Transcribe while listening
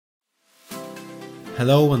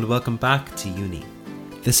Hello and welcome back to Uni.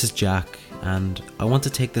 This is Jack and I want to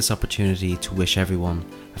take this opportunity to wish everyone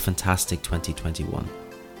a fantastic 2021.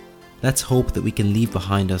 Let's hope that we can leave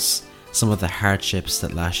behind us some of the hardships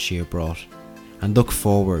that last year brought and look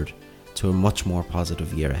forward to a much more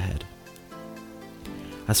positive year ahead.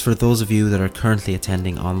 As for those of you that are currently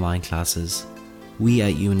attending online classes, we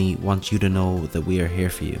at Uni want you to know that we are here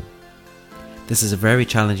for you. This is a very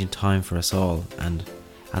challenging time for us all, and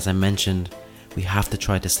as I mentioned, we have to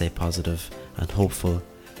try to stay positive and hopeful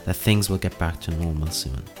that things will get back to normal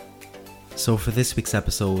soon. So for this week's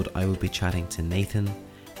episode, I will be chatting to Nathan,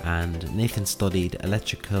 and Nathan studied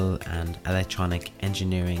electrical and electronic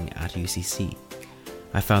engineering at UCC.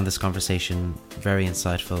 I found this conversation very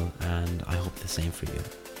insightful and I hope the same for you.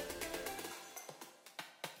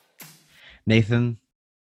 Nathan,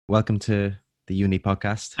 welcome to the Uni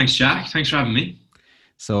podcast. Thanks, Jack. Thanks for having me.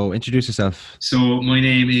 So introduce yourself. So my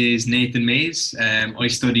name is Nathan Mays. I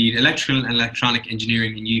studied electrical and electronic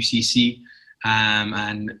engineering in UCC.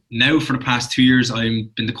 And now for the past 2 years,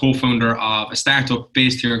 I've been the co-founder of a startup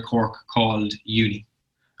based here in Cork called Uni.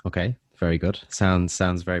 Okay, very good. Sounds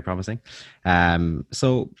very promising.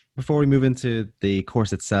 So before we move into the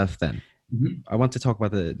course itself then, I want to talk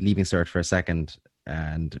about the Leaving Cert for a second.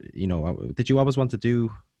 And, did you always want to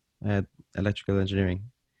do electrical engineering?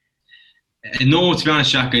 No, to be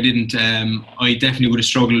honest, Jack, I didn't. I definitely would have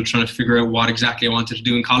struggled trying to figure out what exactly I wanted to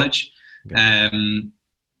do in college. Okay.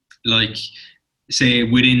 Say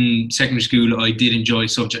within secondary school, I did enjoy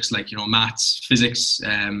subjects like, maths, physics,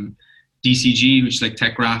 DCG, which is like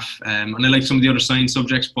tech graph, and I liked some of the other science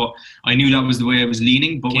subjects, but I knew that was the way I was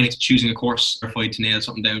leaning. But when I was choosing a course, or if I had to nail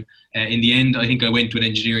something down, in the end, I think I went with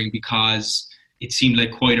engineering because it seemed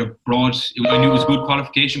like quite a broad, I knew it was a good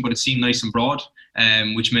qualification, but it seemed nice and broad,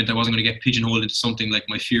 which meant I wasn't going to get pigeonholed into something. Like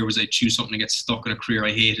my fear was I'd choose something and get stuck in a career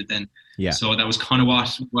I hated then. Yeah. So that was kind of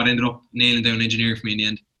what ended up nailing down engineering for me in the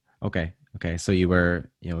end. Okay. So you were,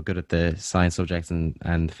 good at the science subjects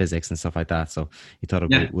and physics and stuff like that. So you thought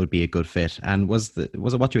it would be a good fit. And was it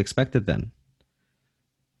what you expected then?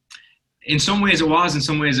 In some ways it was, in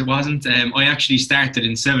some ways it wasn't. I actually started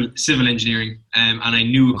in civil engineering, and I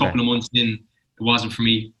knew a couple of months in it wasn't for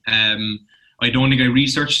me. I don't think I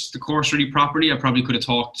researched the course really properly. I probably could have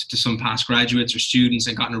talked to some past graduates or students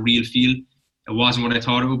and gotten a real feel. It wasn't what I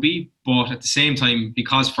thought it would be. But at the same time,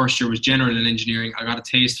 because first year was general in engineering, I got a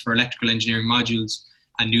taste for electrical engineering modules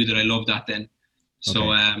and knew that I loved that then.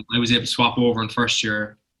 So I was able to swap over in first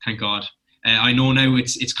year, thank God. I know now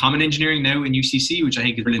it's common engineering now in UCC, which I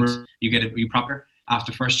think is brilliant. You get it proper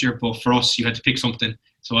after first year, but for us, you had to pick something.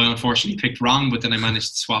 So I unfortunately picked wrong, but then I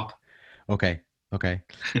managed to swap. Okay.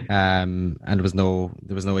 And there was no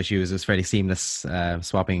issues. It was fairly seamless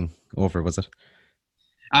swapping over, was it?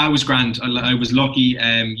 I was grand. I was lucky.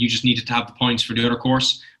 You just needed to have the points for the other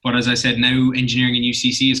course. But as I said, now engineering in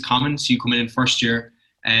UCC is common. So you come in first year,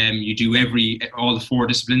 you do all the 4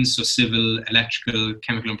 disciplines. So civil, electrical,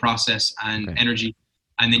 chemical and process, and energy.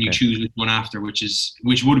 And then you choose which one after, which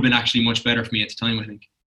would have been actually much better for me at the time, I think.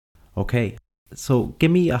 Okay. So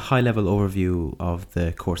give me a high level overview of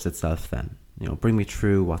the course itself then. Bring me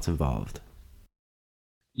through what's involved.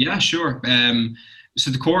 Yeah, sure. So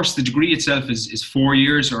the degree itself is 4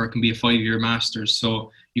 years, or it can be a 5-year master's.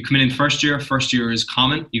 So you come in first year is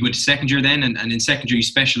common. You go into second year then, and in second year you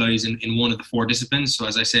specialise in one of the 4 disciplines. So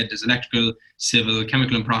as I said, there's electrical, civil,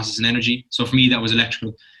 chemical and process and energy. So for me, that was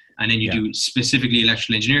electrical. And then you do specifically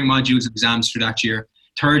electrical engineering modules, exams through that year.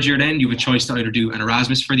 Third year then, you have a choice to either do an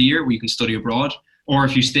Erasmus for the year where you can study abroad, or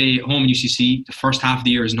if you stay home in UCC, the first half of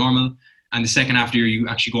the year is normal. And the second half of the year, you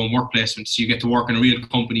actually go on work placement. So you get to work in a real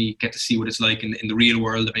company, get to see what it's like in the real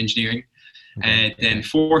world of engineering. Then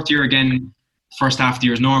fourth year, again, first half of the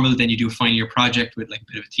year is normal. Then you do a final year project with like a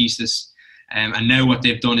bit of a thesis. And now what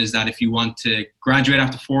they've done is that if you want to graduate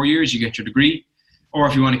after 4 years, you get your degree. Or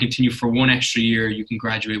if you want to continue for 1 extra year, you can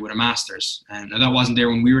graduate with a master's. Now that wasn't there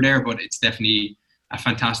when we were there, but it's definitely a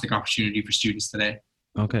fantastic opportunity for students today.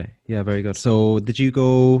 Okay. Yeah, very good. So did you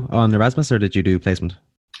go on Erasmus or did you do placement?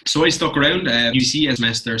 So I stuck around UC a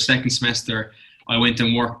semester. Second semester, I went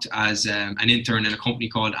and worked as an intern in a company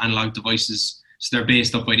called Analog Devices. So they're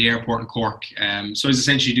based up by the airport in Cork. So I was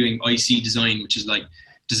essentially doing IC design, which is like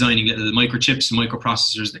designing little microchips and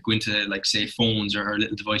microprocessors that go into, like, say, phones or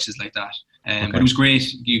little devices like that. But it was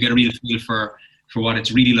great. You get a real feel for what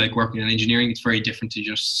it's really like working in engineering. It's very different to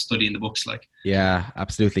just studying the books. Like, yeah,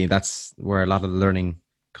 absolutely. That's where a lot of the learning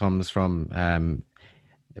comes from.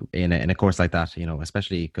 In a course like that,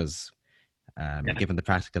 especially because given the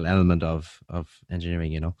practical element of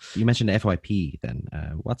engineering, you mentioned FYP. Then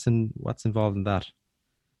what's involved in that?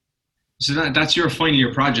 So that's your final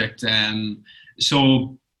year project.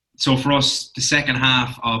 So so for us, the second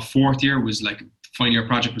half of fourth year was like final year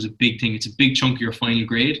project was a big thing. It's a big chunk of your final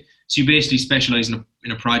grade. So you basically specialize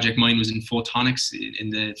in a project. Mine was in photonics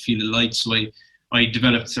in the field of light. So I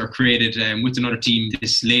developed or created with another team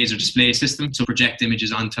this laser display system. So project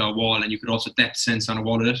images onto a wall, and you could also depth sense on a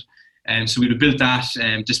wall with it. So we would have built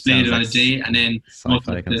that, displayed it on a day, and then it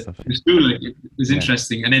was cool. Like, it was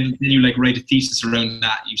interesting. And then you like write a thesis around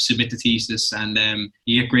that. You submit the thesis, and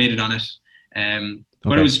you get graded on it.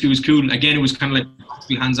 But it was cool. Again, it was kind of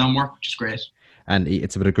like hands-on work, which is great. And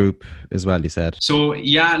it's a bit of group as well, you said. So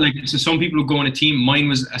yeah, like so some people would go on a team. Mine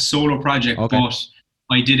was a solo project, but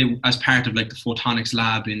I did it as part of like the photonics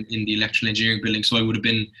lab in the electrical engineering building. So I would have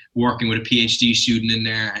been working with a PhD student in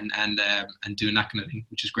there and doing that kind of thing,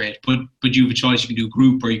 which is great. But you have a choice. You can do a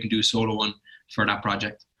group or you can do a solo one for that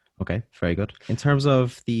project. Okay, very good. In terms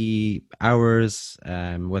of the hours,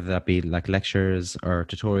 whether that be like lectures or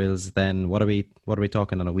tutorials, then what are we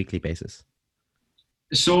talking on a weekly basis?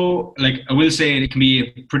 So, like I will say, it can be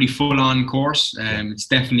a pretty full-on course. It's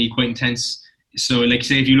definitely quite intense. So, like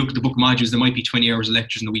say, if you look at the book of modules, there might be 20 hours of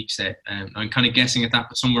lectures in the week. Say, I'm kind of guessing at that,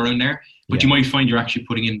 but somewhere around there. But you might find you're actually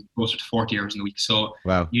putting in closer to 40 hours in the week. So,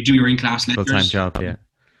 you do your in-class lectures. Full-time job, yeah.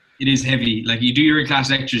 It is heavy. Like you do your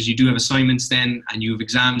in-class lectures, you do have assignments then, and you have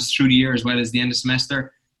exams through the year as well as the end of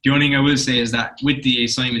semester. The only thing I will say is that with the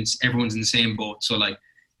assignments, everyone's in the same boat. So like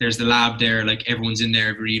there's the lab there, like everyone's in there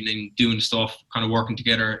every evening doing stuff, kind of working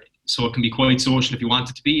together. So it can be quite social if you want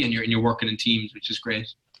it to be, and you're working in teams, which is great.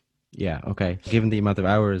 Yeah, okay. Given the amount of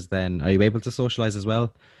hours, then are you able to socialize as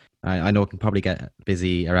well? I know it can probably get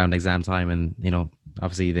busy around exam time, and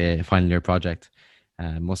obviously the final year project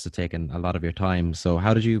must have taken a lot of your time. So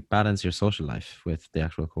how did you balance your social life with the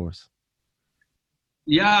actual course?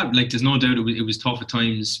 Yeah, like there's no doubt it was tough at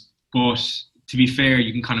times, but to be fair,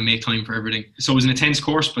 you can kind of make time for everything. So it was an intense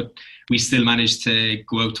course, but we still managed to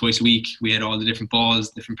go out twice a week. We had all the different balls,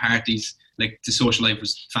 different parties. Like the social life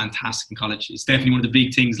was fantastic in college. It's definitely one of the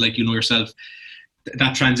big things, like you know yourself,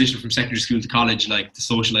 that transition from secondary school to college, like the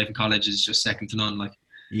social life in college is just second to none. Like,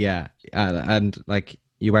 yeah, and like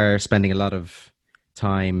you are spending a lot of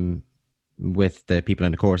time with the people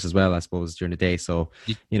in the course as well, I suppose, during the day. So,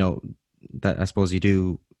 that I suppose you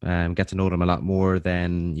do get to know them a lot more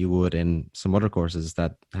than you would in some other courses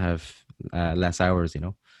that have less hours,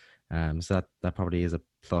 so that probably is a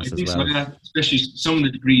plus as well. So, yeah. Especially some of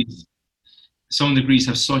the degrees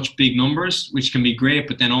have such big numbers, which can be great,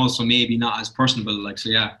 but then also maybe not as personable. Like, so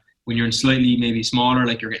yeah, when you're in slightly maybe smaller,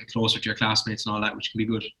 like you're getting closer to your classmates and all that, which can be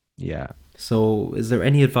good. Yeah. So is there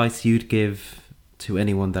any advice you'd give to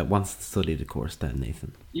anyone that wants to study the course then,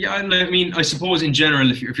 Nathan? Yeah, I mean, I suppose in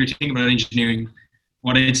general, if you're thinking about engineering,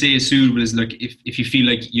 what I'd say is suitable is like if you feel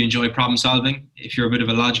like you enjoy problem solving, if you're a bit of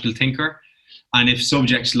a logical thinker, and if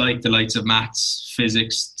subjects like the likes of maths,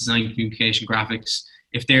 physics, design, communication, graphics,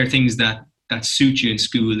 if they're things that suit you in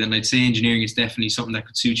school, then I'd say engineering is definitely something that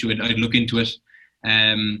could suit you. I'd look into it.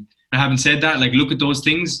 Having said that, like look at those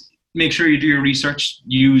things, make sure you do your research,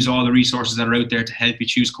 use all the resources that are out there to help you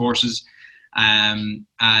choose courses.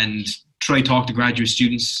 And try talk to graduate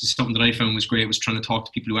students. Something that I found was great was trying to talk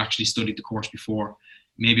to people who actually studied the course before.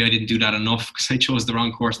 Maybe I didn't do that enough because I chose the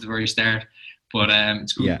wrong course at the very start. But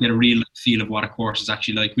it's good to get a real feel of what a course is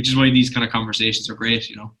actually like, which is why these kind of conversations are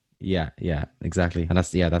great, Yeah, exactly. And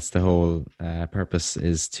that's the whole purpose,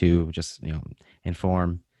 is to just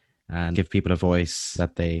inform and give people a voice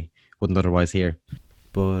that they wouldn't otherwise hear.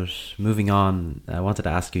 But moving on, I wanted to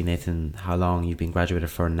ask you, Nathan, how long you've been graduated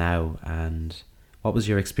for now, and what was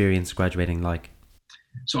your experience graduating like?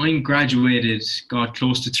 So I'm graduated,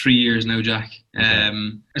 close to 3 years now, Jack. Okay.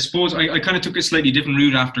 I suppose I kind of took a slightly different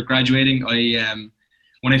route after graduating.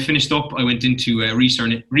 When I finished up, I went into a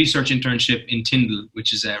research internship in Tyndall,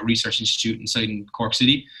 which is a research institute inside in Cork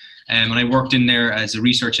City. And I worked in there as a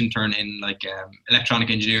research intern in electronic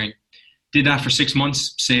engineering. Did that for 6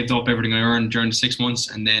 months, saved up everything I earned during the 6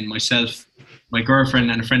 months, and then myself, my girlfriend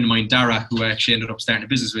and a friend of mine, Dara, who I actually ended up starting a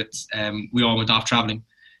business with, we all went off traveling.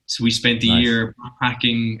 So we spent the year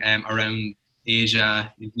backpacking around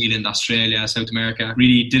Asia, New Zealand, Australia, South America.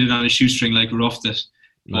 Really did it on a shoestring, like roughed it,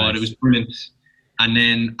 but it was brilliant. And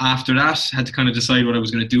then after that, had to kind of decide what I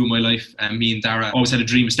was going to do in my life. Me and Dara always had a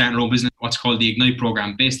dream of starting our own business, what's called the Ignite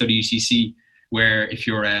program, based out of UCC, where if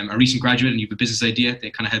you're a recent graduate and you have a business idea, they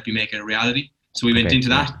kind of help you make it a reality. So we went into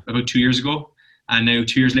that about 2 years ago. And now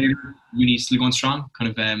 2 years later, uni's still going strong,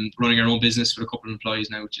 kind of running our own business with a couple of employees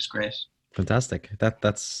now, which is great. Fantastic.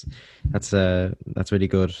 That's really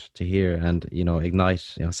good to hear. And,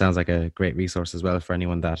 Ignite, sounds like a great resource as well for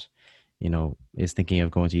anyone that, is thinking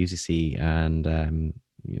of going to UCC and,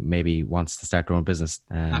 maybe wants to start their own business.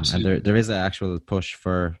 And there is an actual push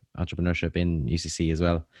for entrepreneurship in UCC as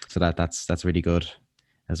well. So that's really good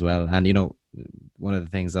as well. And, you know, one of the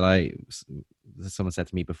things that someone said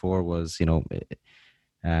to me before was, you know,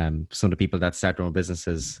 some of the people that start their own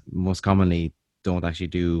businesses most commonly don't actually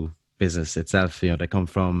do business itself. You know, they come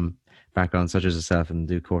from backgrounds such as yourself and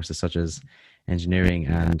do courses such as engineering,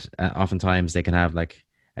 and oftentimes they can have like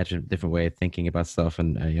a different way of thinking about stuff,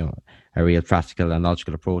 and you know, a real practical and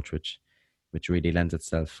logical approach, which really lends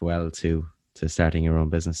itself well to starting your own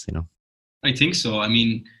business. You know, I think so. I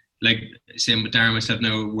mean, like same with Darren and myself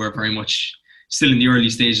now, we're very much still in the early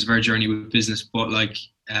stages of our journey with business, but like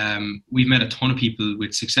we've met a ton of people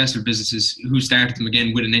with successful businesses who started them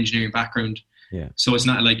again with an engineering background. Yeah. So it's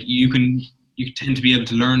not like you tend to be able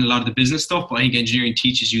to learn a lot of the business stuff, but I think engineering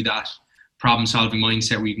teaches you that problem-solving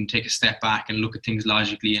mindset where you can take a step back and look at things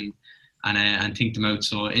logically and think them out.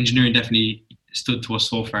 So engineering definitely stood to us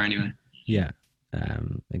so far anyway. Yeah,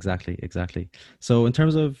 exactly. So in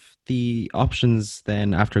terms of the options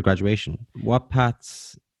then after graduation, what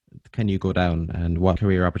paths can you go down, and what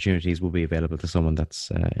career opportunities will be available to someone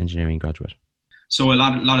that's engineering graduate? So a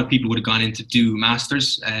lot of people would have gone in to do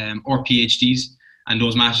masters or PhDs, and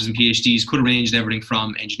those masters and PhDs could have ranged everything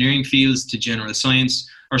from engineering fields to general science,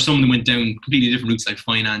 or some of them went down completely different routes like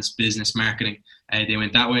finance, business, marketing. They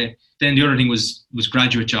went that way. Then the other thing was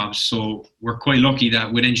graduate jobs. So we're quite lucky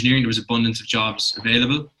that with engineering there was abundance of jobs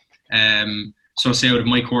available. So say out of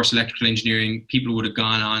my course, electrical engineering, people would have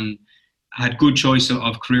gone on, had good choice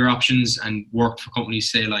of career options and worked for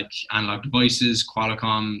companies, say like Analog Devices,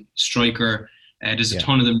 Qualcomm, Stryker. There's a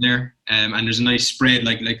ton of them there, and there's a nice spread.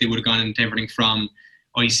 Like they would have gone into everything from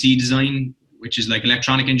IC design, which is like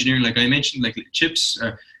electronic engineering, like I mentioned, like chips,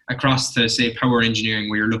 across to say power engineering,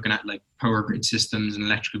 where you're looking at like power grid systems and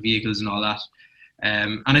electrical vehicles and all that.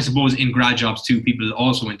 And I suppose in grad jobs too, people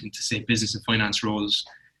also went into say business and finance roles.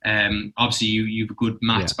 Obviously you have a good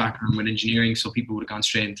maths background with engineering, so people would have gone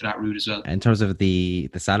straight into that route as well. In terms of the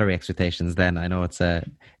salary expectations, then I know it's a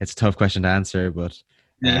tough question to answer, but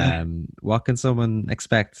what can someone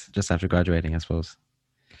expect just after graduating, I suppose?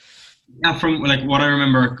 Yeah, from like what I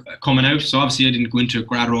remember coming out, so obviously I didn't go into a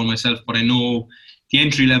grad role myself, but I know the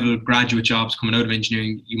entry level graduate jobs coming out of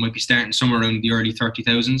engineering, you might be starting somewhere around the early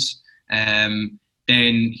 30,000s.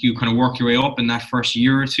 Then you kind of work your way up in that first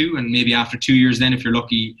year or two, and maybe after 2 years, then if you're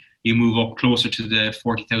lucky, you move up closer to the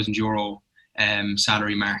 €40,000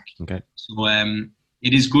 salary mark. Okay. So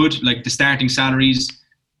it is good. Like the starting salaries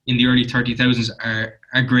in the early 30,000s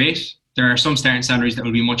are great. There are some starting salaries that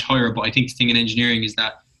will be much higher, but I think the thing in engineering is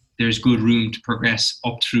that there's good room to progress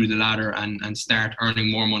up through the ladder and start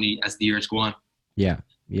earning more money as the years go on. Yeah,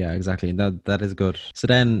 exactly. That is good. So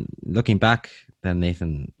then looking back then,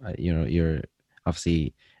 Nathan, you know, you're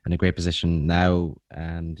obviously in a great position now,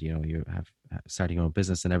 and you know, you have starting your own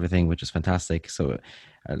business and everything, which is fantastic. So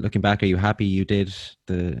looking back, are you happy you did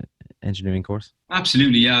the engineering course?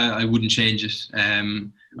 Absolutely, yeah. I wouldn't change it.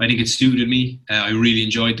 I think it suited me. I really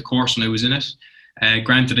enjoyed the course when I was in it.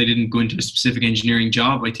 Granted, I didn't go into a specific engineering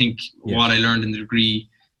job. I think what I learned in the degree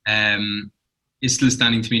is still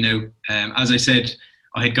standing to me now. As I said,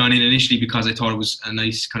 I had gone in initially because I thought it was a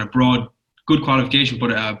nice kind of broad, good qualification,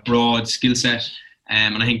 but a broad skill set.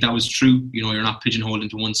 And I think that was true. You know, you're not pigeonholed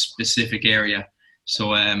into one specific area.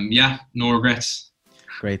 So no regrets.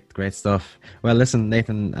 Great stuff. Well, listen,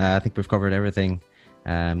 Nathan, I think we've covered everything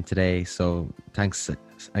today. So thanks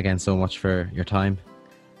again so much for your time.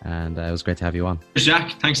 And it was great to have you on.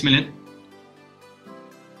 Jack, thanks a million.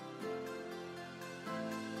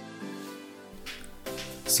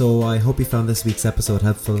 So I hope you found this week's episode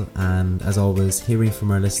helpful, and as always, hearing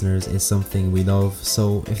from our listeners is something we love.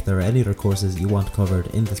 So if there are any other courses you want covered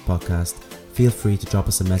in this podcast, feel free to drop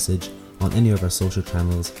us a message on any of our social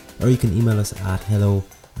channels, or you can email us at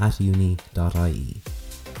hello@uni.ie.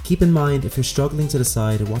 Keep in mind, if you're struggling to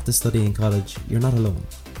decide what to study in college, you're not alone.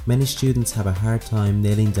 Many students have a hard time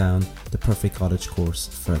nailing down the perfect college course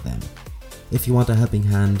for them. If you want a helping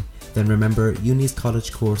hand, then remember Uni's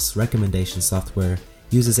college course recommendation software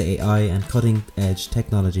uses AI and cutting-edge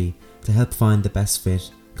technology to help find the best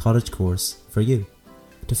fit college course for you.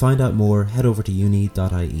 To find out more, head over to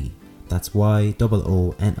uni.ie. That's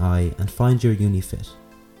YOONI, and find your uni fit.